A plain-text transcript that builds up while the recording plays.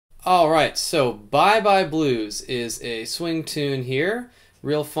All right, so Bye Bye Blues is a swing tune here.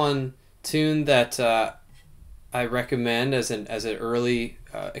 Real fun tune that I recommend as an early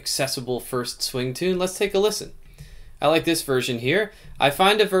accessible first swing tune. Let's take a listen. I like this version here. I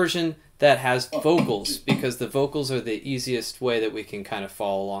find a version that has vocals because the vocals are the easiest way that we can kind of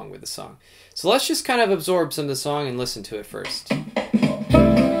follow along with the song. So let's just kind of absorb some of the song and listen to it first.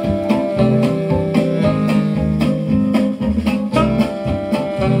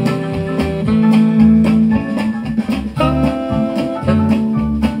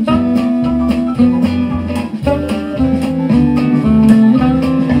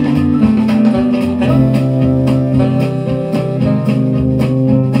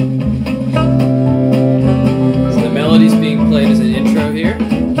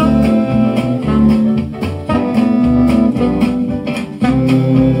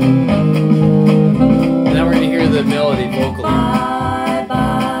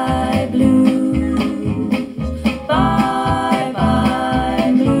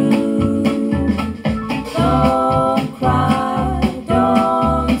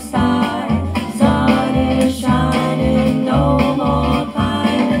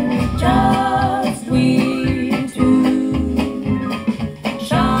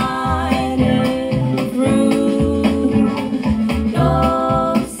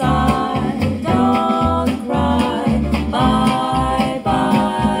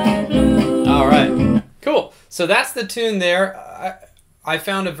 So that's the tune there. I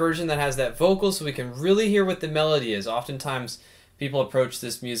found a version that has that vocal so we can really hear what the melody is. Oftentimes people approach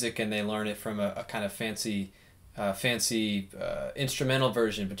this music and they learn it from a kind of fancy instrumental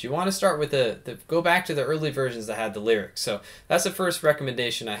version, but you want to start with go back to the early versions that had the lyrics. So that's the first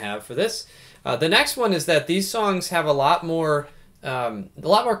recommendation I have for this. The next one is that these songs have a lot more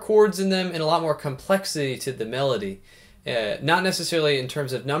chords in them and a lot more complexity to the melody. Not necessarily in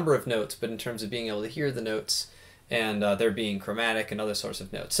terms of number of notes, but in terms of being able to hear the notes and there being chromatic and other sorts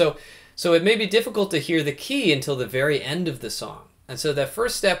of notes. So it may be difficult to hear the key until the very end of the song. And so the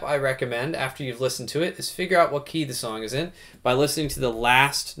first step I recommend after you've listened to it is figure out what key the song is in by listening to the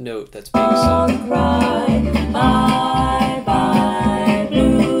last note that's being sung. Bye, bye,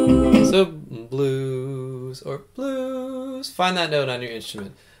 blues. So blues or blues. Find that note on your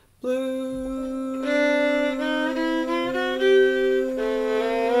instrument. Blues.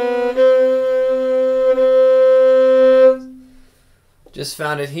 Just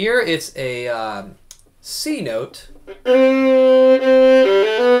found it here. It's a C note. So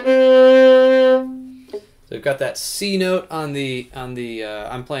we've got that C note on the I'm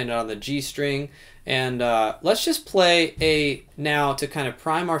playing it on the G string, and let's just play a now to kind of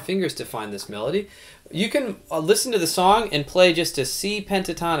prime our fingers to find this melody. You can listen to the song and play just a C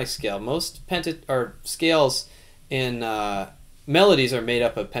pentatonic scale. Most scales in melodies are made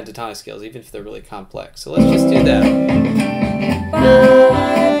up of pentatonic scales, even if they're really complex. So let's just do that.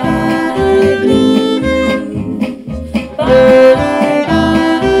 Bye, bye, blues. Bye,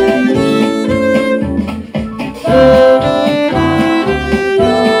 bye, blues. Bye,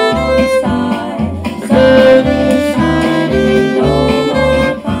 don't sigh. Sun is shining, no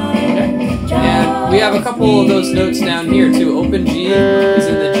more pine. And we have a couple of those notes down here too. Open G is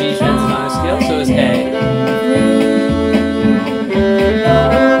in the G pentatonic scale, so is A.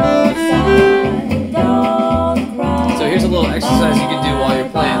 Here's a little exercise you can do while you're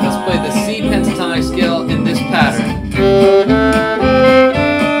playing. Let's play the C pentatonic scale in this pattern.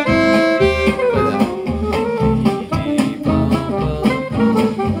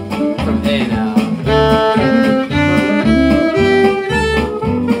 From A now.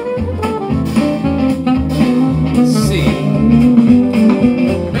 C.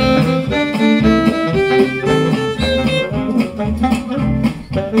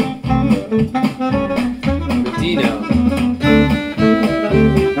 The D note.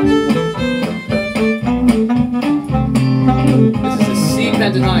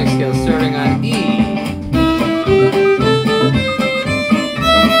 Pentatonic scale starting on E.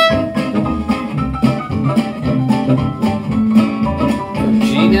 From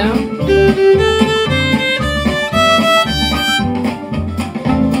G now.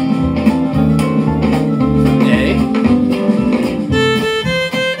 From A.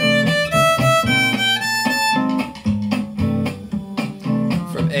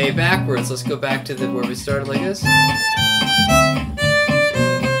 From A backwards, let's go back to where we started like this.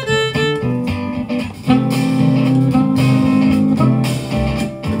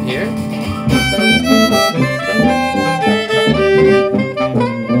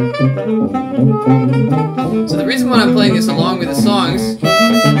 So the reason why I'm playing this along with the songs,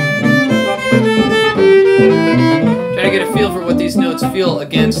 try to get a feel for what these notes feel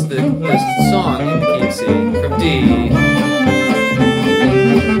against the song in the key of C from D.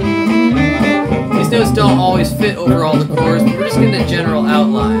 These notes don't always fit over all the chords, but we're just getting a general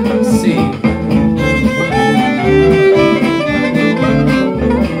outline. C.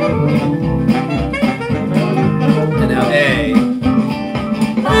 And now A.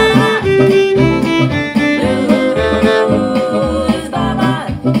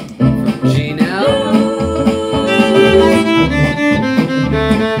 From G now.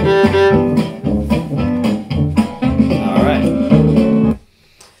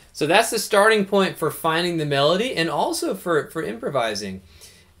 So that's the starting point for finding the melody and also for improvising,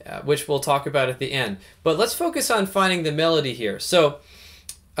 which we'll talk about at the end. But let's focus on finding the melody here. So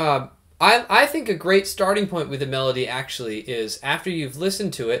I think a great starting point with the melody actually is after you've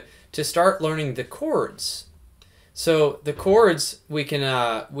listened to it to start learning the chords. So the chords we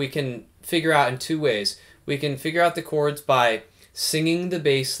can figure out in two ways. We can figure out the chords by singing the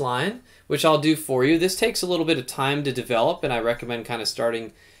bass line, which I'll do for you. This takes a little bit of time to develop, and I recommend kind of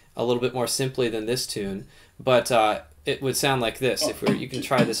starting a little bit more simply than this tune, but it would sound like this. If you can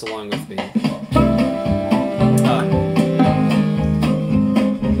try this along with me.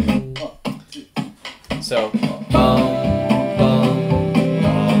 So.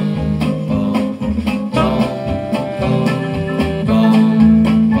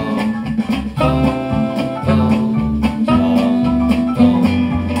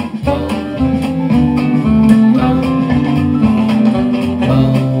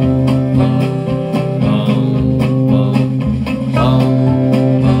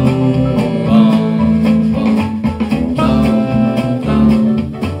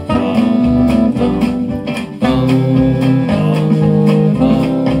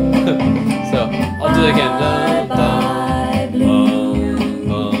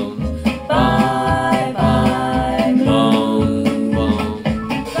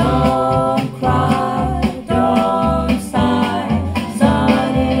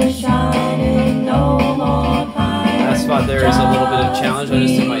 There is a little bit of challenge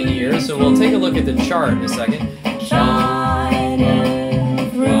noticed in my ear, so we'll take a look at the chart in a second. Shining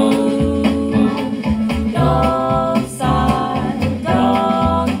through, don't sigh,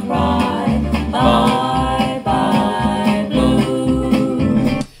 don't cry, bye bye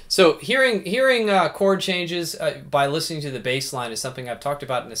blue. So hearing chord changes by listening to the bass line is something I've talked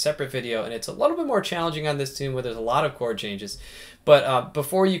about in a separate video, and it's a little bit more challenging on this tune where there's a lot of chord changes. But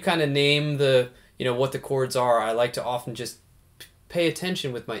before you kind of name what the chords are, I like to often just pay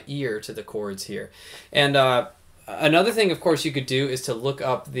attention with my ear to the chords here. And another thing, of course, you could do is to look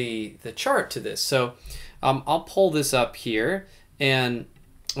up the chart to this. So I'll pull this up here, and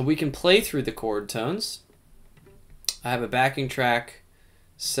we can play through the chord tones. I have a backing track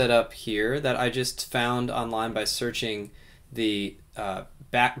set up here that I just found online by searching the Bye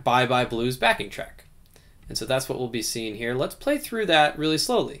Bye Blues backing track. And so that's what we'll be seeing here. Let's play through that really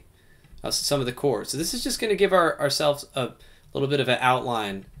slowly. Some of the chords. So this is just going to give ourselves a little bit of an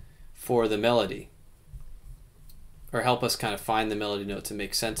outline for the melody, or help us kind of find the melody notes and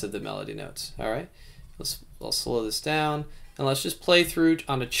make sense of the melody notes. All right, I'll slow this down, and let's just play through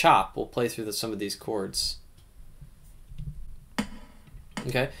on a chop. We'll play through some of these chords.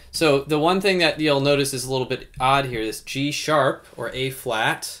 Okay, so the one thing that you'll notice is a little bit odd here. This G sharp or A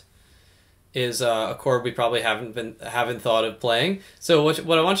flat is a chord we probably haven't thought of playing. So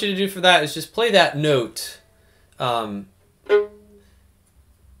what I want you to do for that is just play that note.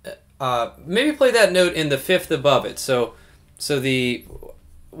 Maybe play that note in the fifth above it. So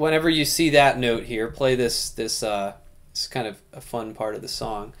whenever you see that note here, play this kind of a fun part of the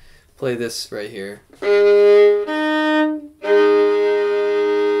song. Play this right here.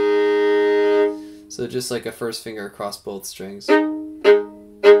 So just like a first finger across both strings.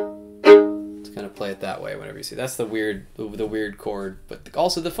 Kind of play it that way whenever you see. That's the weird chord, but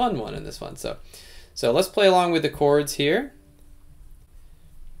also the fun one in this one. So let's play along with the chords here.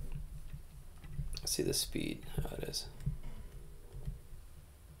 Let's see the speed, how it is.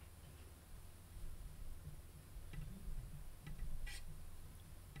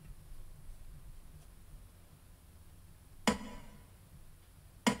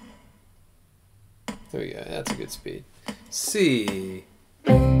 There we go. That's a good speed. C.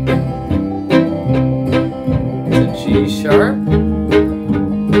 G sharp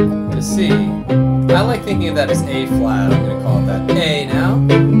to C. I like thinking of that as A flat. I'm going to call it that. A now.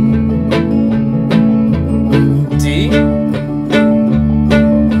 D.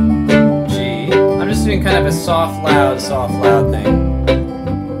 G. I'm just doing kind of a soft, loud thing.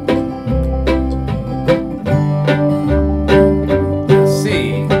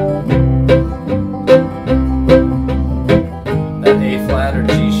 C. That A flat or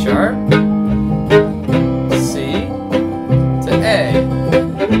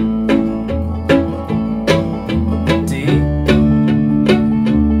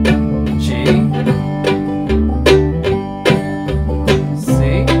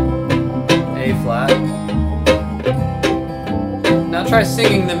try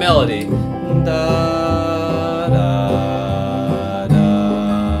singing the melody. Da, da, da, da,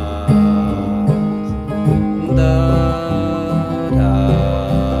 da, da, da,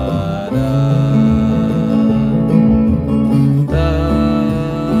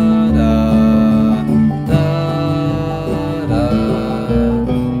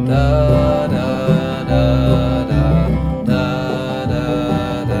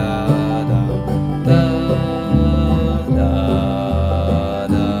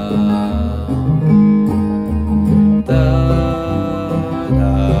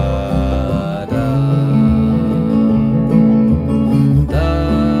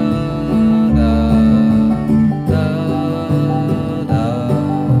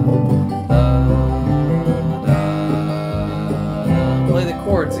 play the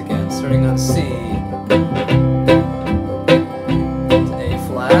chords again, starting on C to A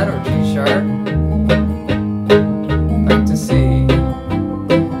flat or G sharp, back to C,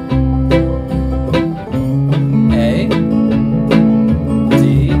 A,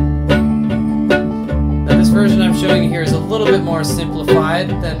 D. Now this version I'm showing you here is a little bit more simplified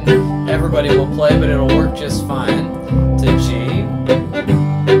than everybody will play, but it'll work just fine. To G,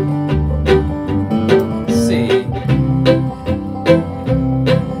 C,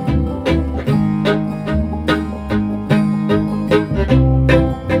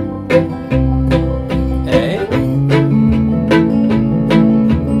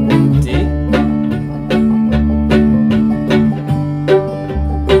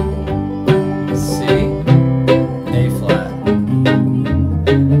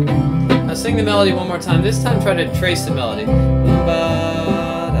 the melody one more time. This time try to trace the melody. Well,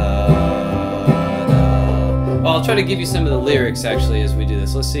 I'll try to give you some of the lyrics actually as we do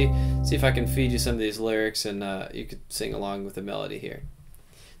this. Let's see if I can feed you some of these lyrics and you could sing along with the melody here.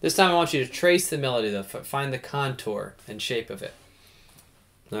 This time I want you to trace the melody though. Find the contour and shape of it.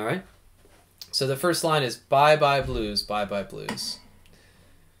 Alright? So the first line is bye bye blues, bye bye blues.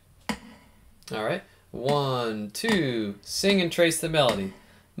 Alright? 1, 2, sing and trace the melody.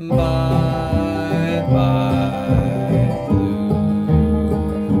 Bye bye blues,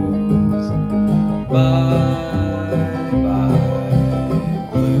 bye bye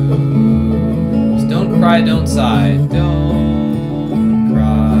blues. Don't cry, don't sigh, don't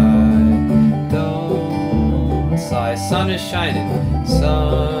cry, don't sigh. Sun is shining,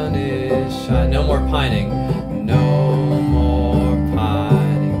 sun is shining. No more pining, no more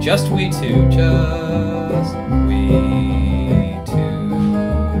pining. Just we two, just we.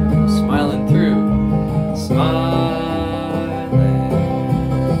 Smiling through.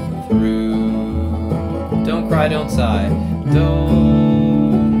 Don't cry, don't sigh.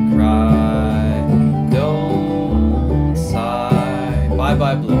 Don't cry, don't sigh. Bye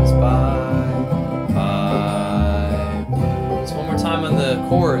bye blues, bye bye blues. One more time on the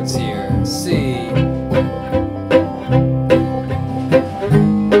chords here. C.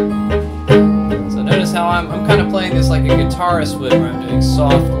 So notice how I'm kind of playing this like a guitarist would, where I'm doing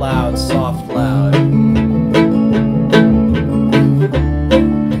soft, loud, soft, loud.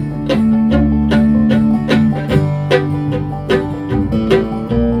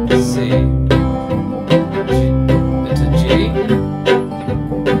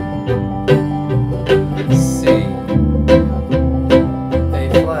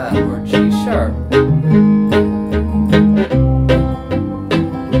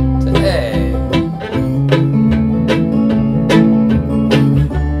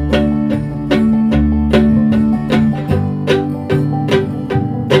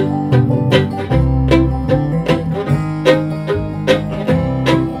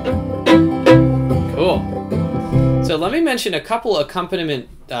 So let me mention a couple accompaniment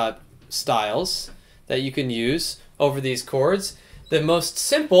styles that you can use over these chords. The most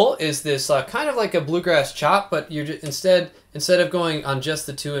simple is this kind of like a bluegrass chop, but you're instead of going on just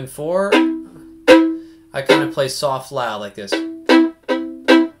the 2 and 4, I kind of play soft loud like this.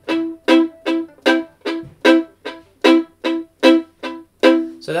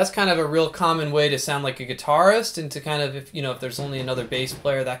 So that's kind of a real common way to sound like a guitarist, and to kind of, if there's only another bass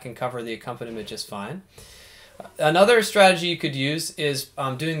player, that can cover the accompaniment just fine. Another strategy you could use is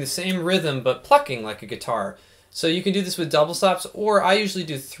doing the same rhythm but plucking like a guitar. So you can do this with double stops, or I usually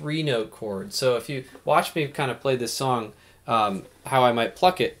do 3-note chords. So if you watch me kind of play this song, how I might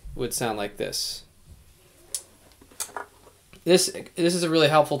pluck it would sound like this. This is a really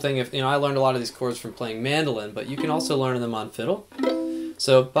helpful thing. If I learned a lot of these chords from playing mandolin, but you can also learn them on fiddle.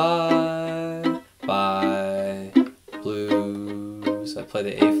 So bye bye blues. I play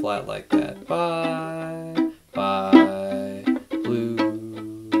the A flat like that. Bye bye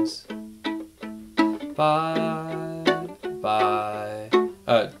blues. Bye bye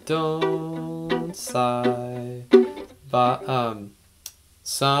don't sigh.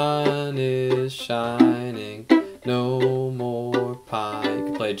 Sun is shining, no more pine. You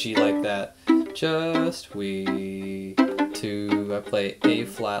can play a G like that. Just we two. I play A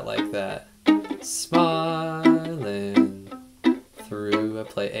flat like that. Smiling through. I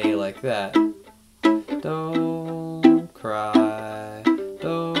play A like that. Don't cry,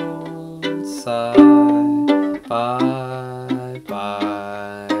 don't sigh. Bye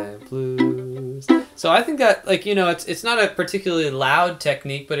bye blues. So I think that, like, you know, it's not a particularly loud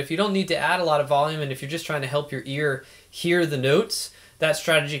technique, but if you don't need to add a lot of volume and if you're just trying to help your ear hear the notes, that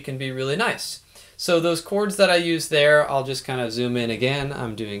strategy can be really nice. So those chords that I use there, I'll just kind of zoom in again.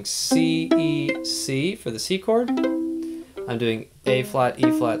 I'm doing C, E, C for the C chord. I'm doing A flat, E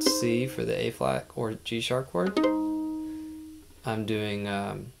flat, C for the A flat or G sharp chord. I'm doing,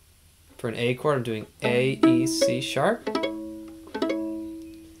 for an A chord, I'm doing A, E, C sharp.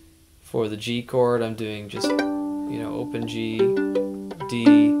 For the G chord, I'm doing just, you know, open G, D,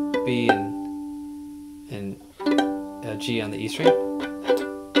 B, and G on the E string.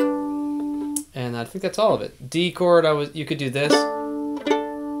 And I think that's all of it. D chord, you could do this.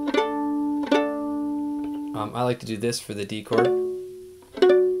 I like to do this for the D chord.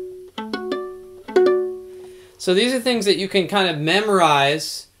 So these are things that you can kind of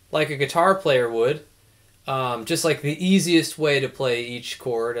memorize like a guitar player would. Just like the easiest way to play each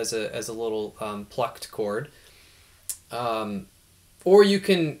chord as a little plucked chord. Or you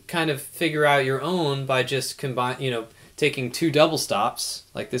can kind of figure out your own by just taking two double stops.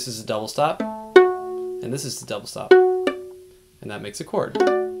 Like this is a double stop, and this is the double stop, and that makes a chord,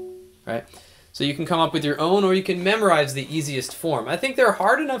 right? So you can come up with your own, or you can memorize the easiest form. I think they're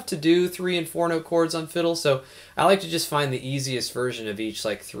hard enough to do 3 and 4 note chords on fiddle, so I like to just find the easiest version of each,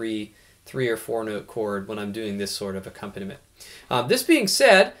 like 3 or 4 note chord when I'm doing this sort of accompaniment. This being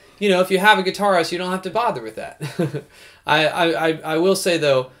said, you know, if you have a guitarist, you don't have to bother with that. I will say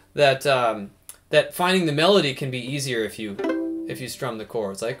though that that finding the melody can be easier if you strum the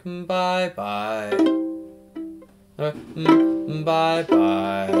chords, like bye bye, bye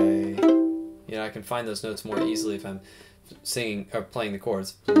bye. You know, I can find those notes more easily if I'm singing or playing the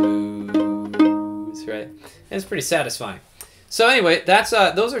chords. Blues, right? And it's pretty satisfying. So anyway, that's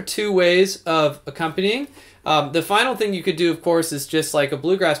those are 2 ways of accompanying. The final thing you could do, of course, is just like a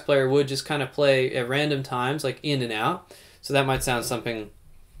bluegrass player would, just kind of play at random times, like in and out. So that might sound something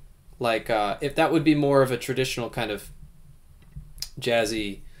like, if that would be more of a traditional kind of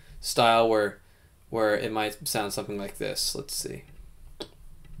jazzy style where it might sound something like this. Let's see.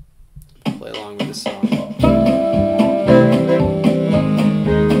 Play along with this song.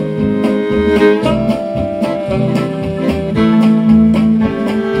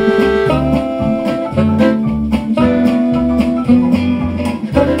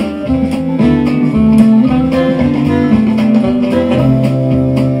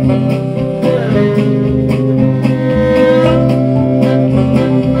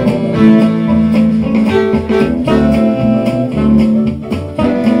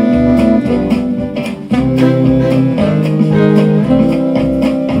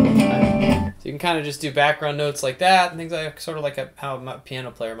 Kind of just do background notes like that and things like sort of like how a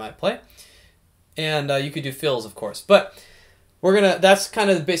piano player might play. And you could do fills, of course, but that's kind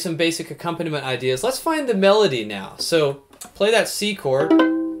of some basic accompaniment ideas. Let's find the melody now. So play that C chord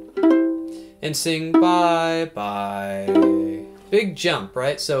and sing bye bye. Big jump,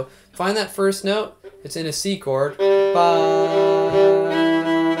 right? So find that first note. It's in a C chord. Bye.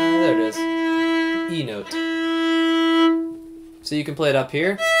 There it is. E note. So you can play it up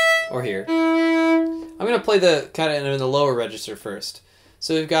here or here. I'm going to play the kind of in the lower register first.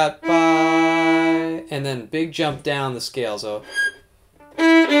 So we've got bye, and then big jump down the scale. So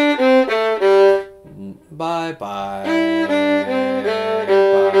bye bye. There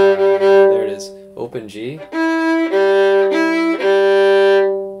it is. Open G.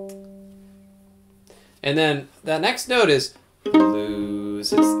 And then that next note is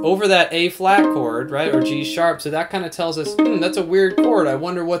blues. It's over that A flat chord, right, or G sharp. So that kind of tells us, that's a weird chord. I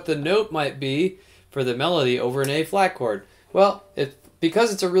wonder what the note might be for the melody over an A flat chord. Well,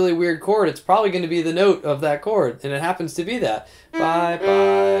 because it's a really weird chord, it's probably going to be the note of that chord, and it happens to be that. Bye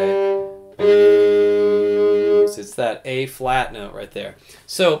bye blues. It's that A flat note right there.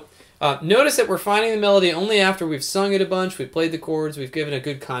 So notice that we're finding the melody only after we've sung it a bunch, we've played the chords, we've given a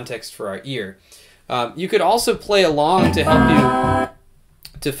good context for our ear. You could also play along to help you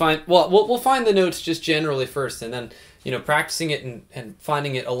to find, well, we'll find the notes just generally first, and then, you know, practicing it and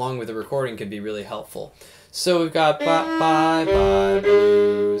finding it along with the recording can be really helpful. So we've got bye, bye, bye,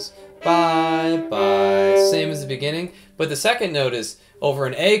 blues, bye, bye, same as the beginning, But the second note is over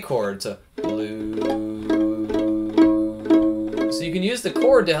an A chord. It's a blues. So you can use the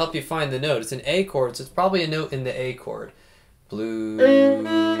chord to help you find the note. It's an A chord, so it's probably a note in the A chord. Blues.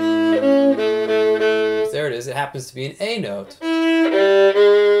 There it is. It happens to be an A note.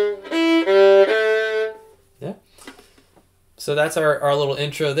 Yeah. So that's our little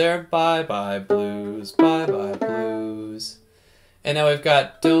intro there. Bye bye blues, bye bye blues. And now we've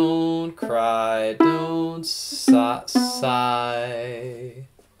got don't cry, don't sigh.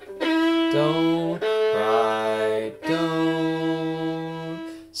 Don't cry,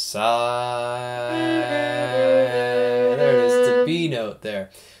 don't sigh. There it is. It's a B note there.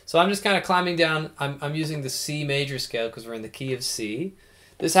 So I'm just kind of climbing down. I'm using the C major scale because we're in the key of C.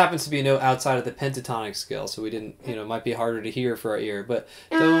 This happens to be a note outside of the pentatonic scale, so we didn't, it might be harder to hear for our ear. But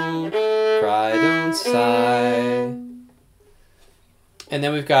don't cry, don't sigh. And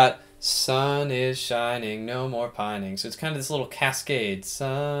then we've got sun is shining, no more pining. So it's kind of this little cascade.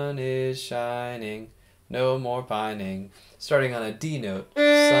 Sun is shining, no more pining. Starting on a D note.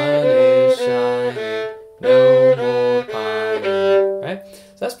 Sun is shining, no more pining. Right?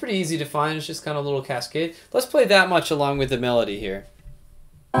 So that's pretty easy to find. It's just kind of a little cascade. Let's play that much along with the melody here.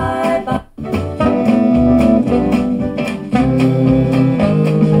 Bye bye.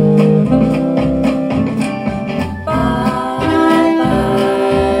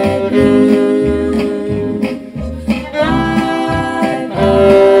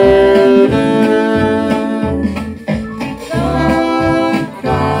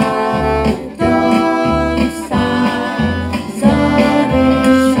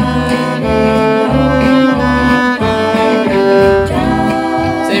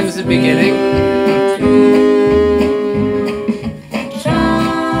 Beginning.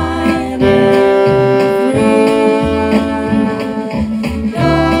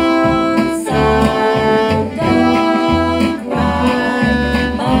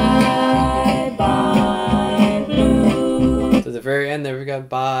 To the very end there we got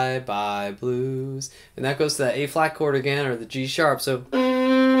bye bye blues, and that goes to that A flat chord again, or the G sharp. So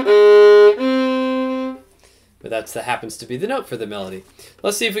but that happens to be the note for the melody.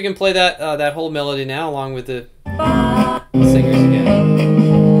 Let's see if we can play that that whole melody now along with the singers again.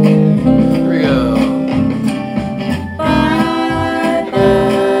 Here we go.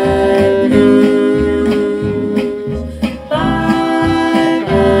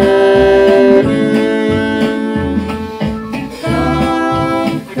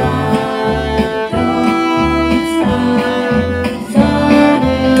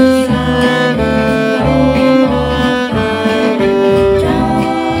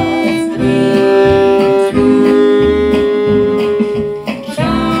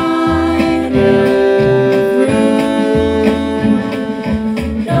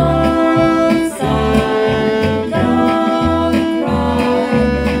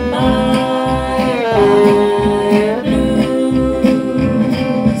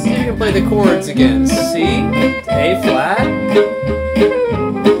 The chords again. C, A flat,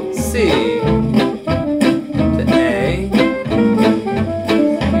 C, to A. You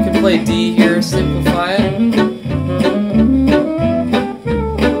can play D here, simplify it.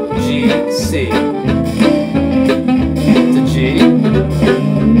 G, C, to G,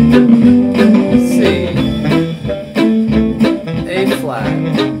 C, A flat,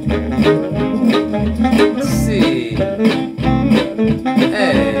 C,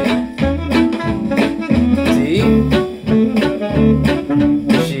 A.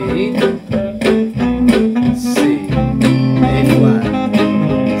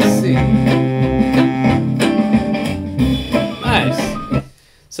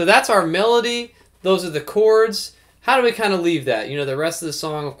 So that's our melody. Those are the chords. How do we kind of leave that? The rest of the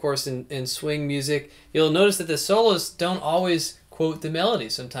song, of course, in swing music, you'll notice that the solos don't always quote the melody.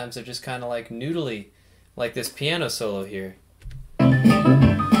 Sometimes they're just kind of like noodly, like this piano solo here.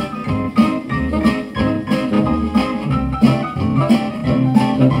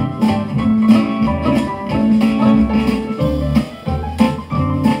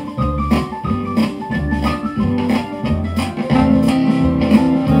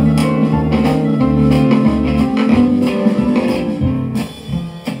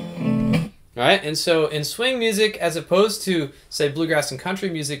 Right? And so in swing music, as opposed to, say, bluegrass and country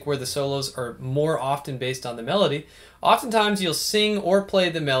music, where the solos are more often based on the melody, oftentimes you'll sing or play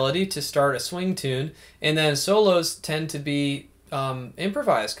the melody to start a swing tune, and then solos tend to be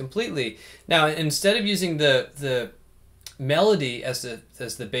improvised completely. Now, instead of using the melody as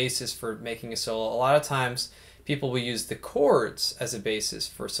the basis for making a solo, a lot of times people will use the chords as a basis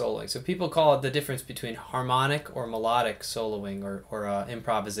for soloing. So people call it the difference between harmonic or melodic soloing or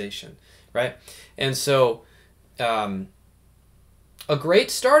improvisation. Right? And so a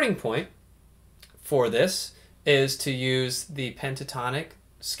great starting point for this is to use the pentatonic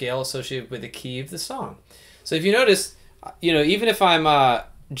scale associated with the key of the song. So if you notice, even if I'm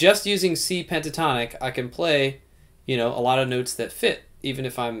just using C pentatonic, I can play, a lot of notes that fit, even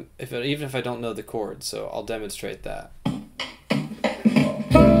if I don't know the chords. So I'll demonstrate that.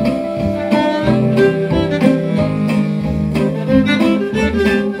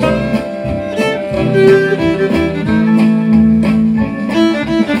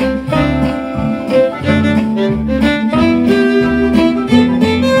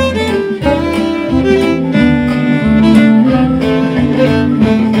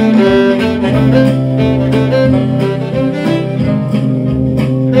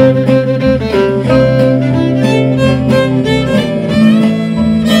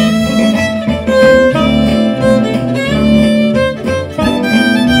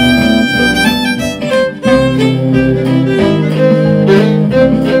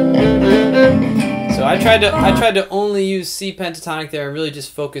 I tried to only use C pentatonic there and really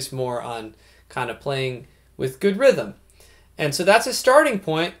just focus more on kind of playing with good rhythm. And so that's a starting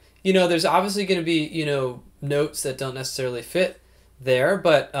point. There's obviously going to be, notes that don't necessarily fit there,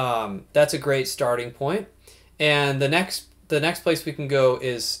 but that's a great starting point. And the next place we can go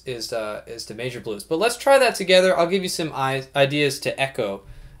is to major blues. But let's try that together. I'll give you some ideas to echo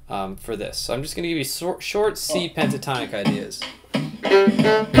for this. So I'm just going to give you short C pentatonic ideas.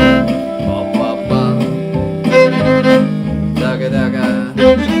 Daga daga,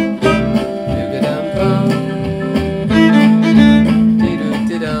 dooga dum bum, dee doo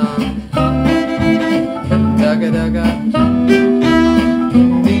dee dum, daga daga,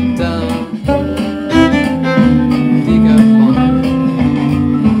 dee dum, diga bum,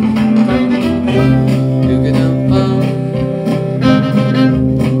 dooga dum bum,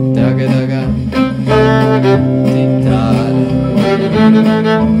 daga daga, dee da,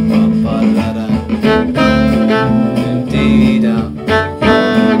 bum ba la da.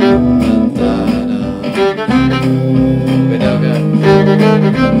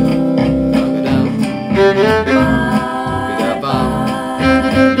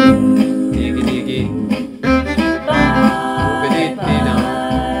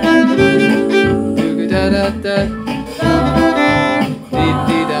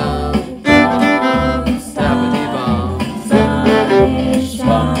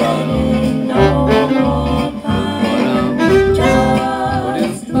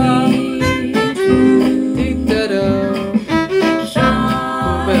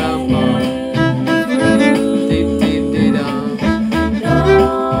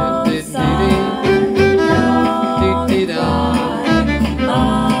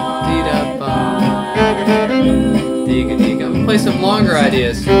 Play some longer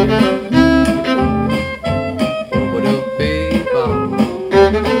ideas.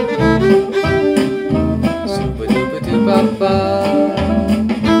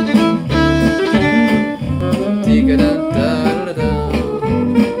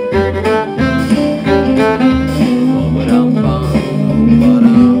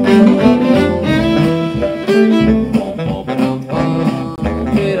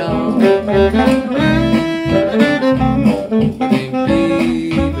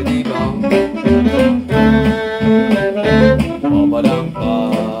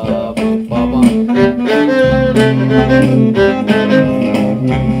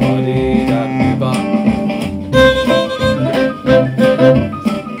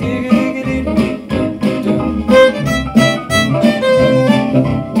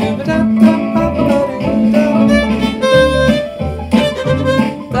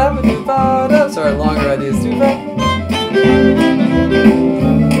 Sorry, longer ideas too.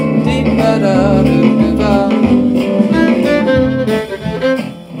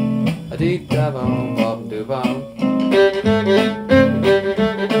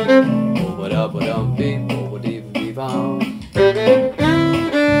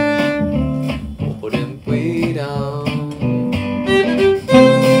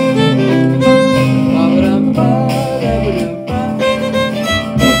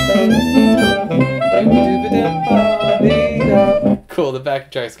 Cool, the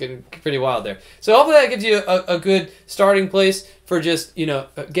back track's getting pretty wild there. So hopefully that gives you a good starting place for just,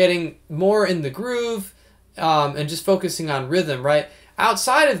 getting more in the groove and just focusing on rhythm, right?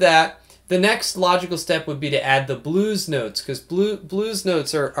 Outside of that, the next logical step would be to add the blues notes, because blues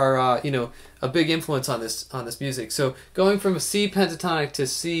notes are a big influence on this music. So going from a C pentatonic to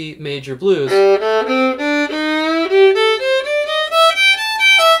C major blues,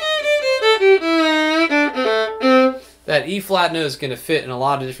 that E flat note is going to fit in a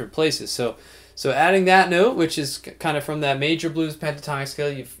lot of different places. So So adding that note, which is kind of from that major blues pentatonic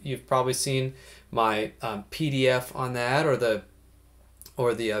scale, you've probably seen my PDF on that, or the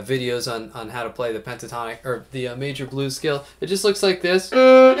videos on how to play the pentatonic or the major blues scale. It just looks like this.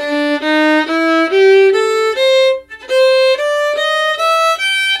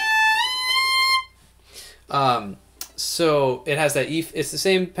 So it has that E. It's the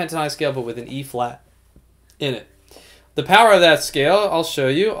same pentatonic scale, but with an E flat in it. The power of that scale, I'll show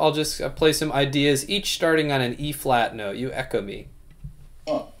you. I'll just play some ideas, each starting on an E flat note. You echo me.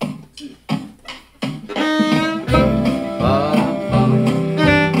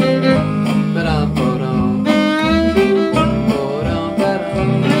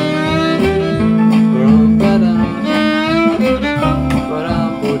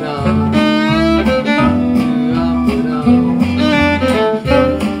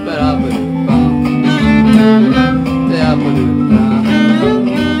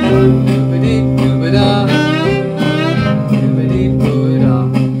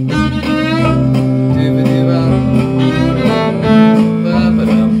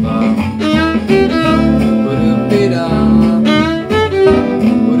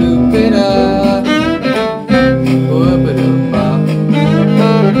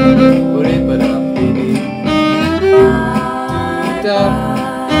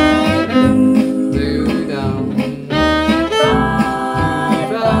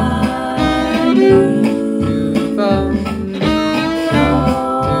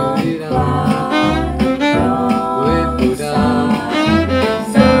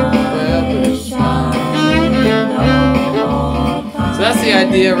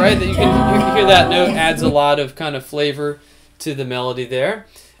 Idea, right? That you hear that note adds a lot of kind of flavor to the melody there.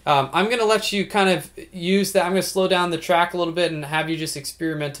 I'm going to let you kind of use that. I'm going to slow down the track a little bit and have you just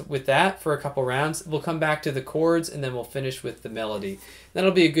experiment with that for a couple rounds. We'll come back to the chords and then we'll finish with the melody.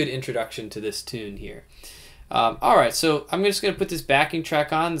 That'll be a good introduction to this tune here. All right, so I'm just going to put this backing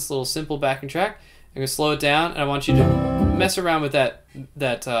track on, this little simple backing track. I'm going to slow it down, and I want you to mess around with that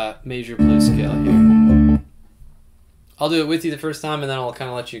major blues scale here. I'll do it with you the first time, and then I'll kind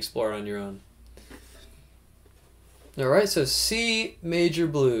of let you explore it on your own. All right, so C major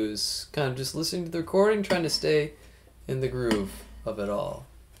blues. Kind of just listening to the recording, trying to stay in the groove of it all.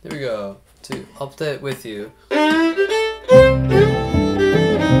 Here we go. I'll play it with you.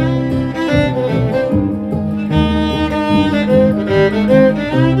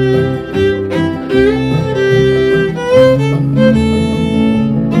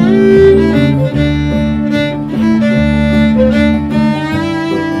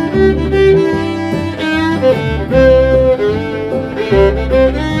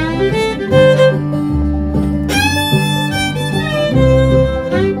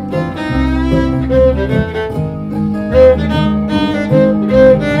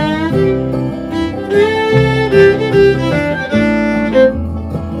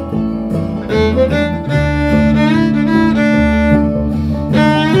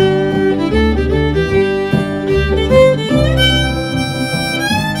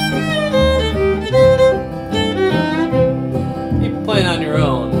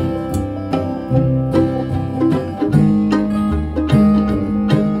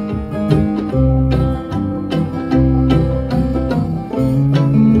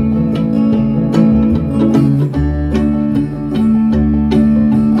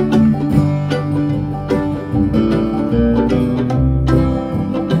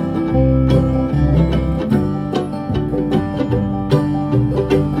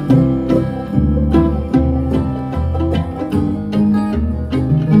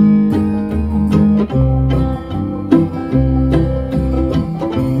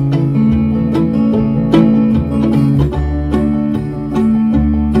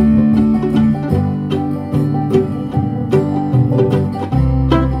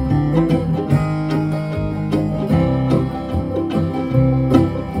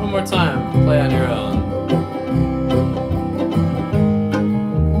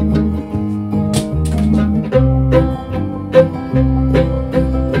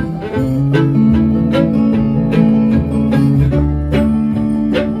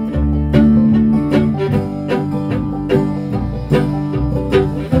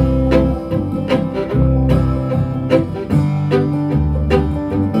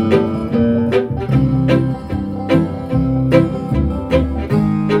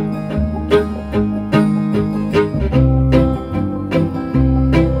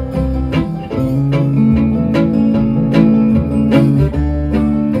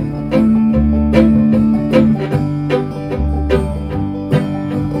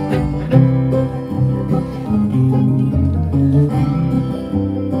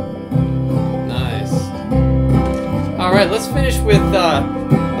 let's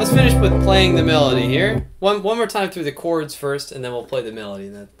finish with playing the melody here. One more time through the chords first, and then we'll play the melody.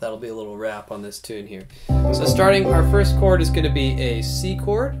 That'll be a little wrap on this tune here. So starting, our first chord is going to be a C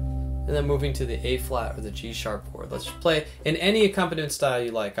chord, and then moving to the A flat or the G sharp chord. Let's play in any accompaniment style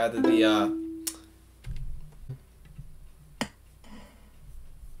you like, either the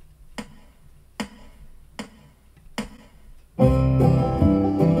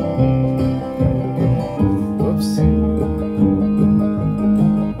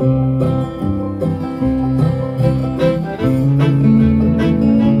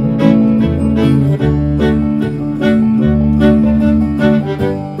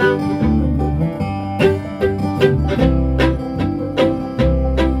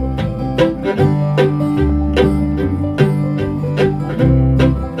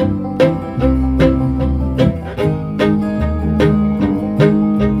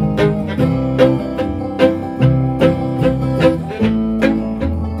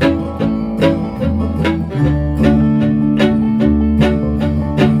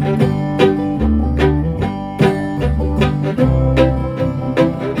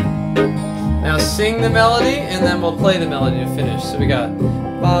sing the melody, and then we'll play the melody to finish. So we got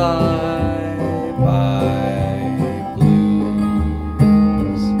bye bye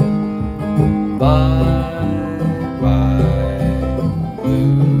blues, bye bye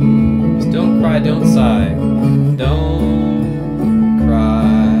blues. Don't cry, don't sigh, don't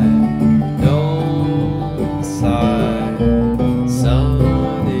cry, don't sigh.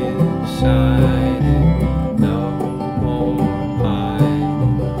 Sun is shining, no more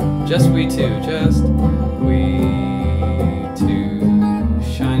pine. Just we two, just we two,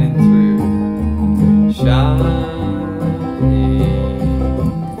 shining through, shining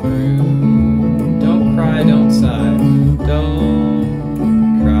through. Don't cry, don't sigh,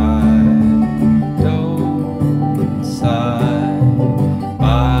 don't cry, don't sigh.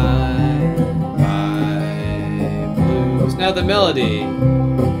 Bye, bye, blues. Now the melody.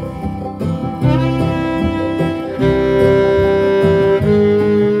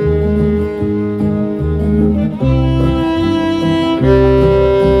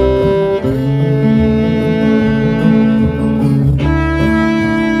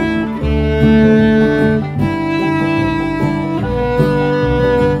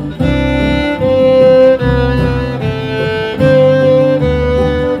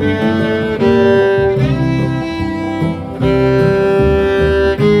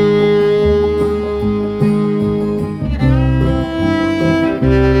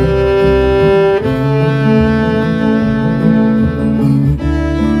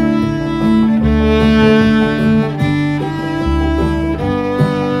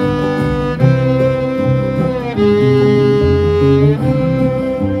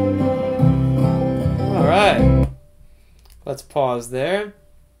 Let's pause there.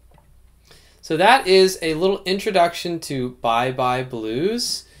 So that is a little introduction to Bye Bye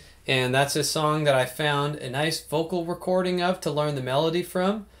Blues, and that's a song that I found a nice vocal recording of to learn the melody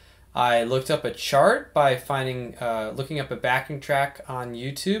from. I looked up a chart by looking up a backing track on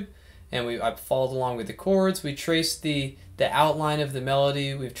YouTube, and I followed along with the chords. We traced the outline of the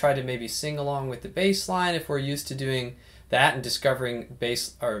melody. We've tried to maybe sing along with the bass line if we're used to doing that and discovering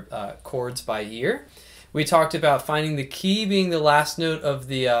bass or chords by ear. We talked about finding the key being the last note of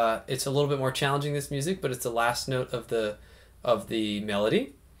the, it's a little bit more challenging, this music, but it's the last note of the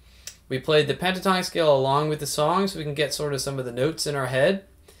melody. We played the pentatonic scale along with the song so we can get sort of some of the notes in our head.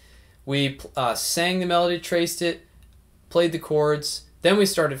 We sang the melody, traced it, played the chords, then we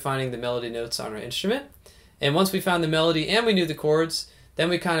started finding the melody notes on our instrument. And once we found the melody and we knew the chords, then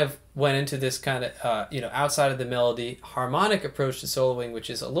we kind of went into this kind of, outside of the melody, harmonic approach to soloing, which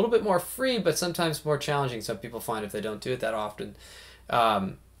is a little bit more free, but sometimes more challenging, some people find, if they don't do it that often.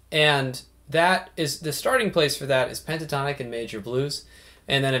 And that is, the starting place for that is pentatonic and major blues.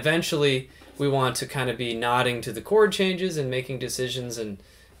 And then eventually we want to kind of be nodding to the chord changes and making decisions and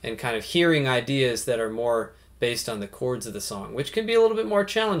kind of hearing ideas that are more based on the chords of the song, which can be a little bit more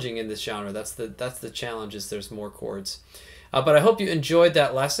challenging in this genre. That's the challenge, is there's more chords. But I hope you enjoyed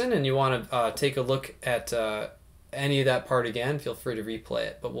that lesson, and you want to take a look at any of that part again. Feel free to replay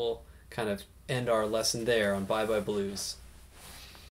it, but we'll kind of end our lesson there on Bye Bye Blues.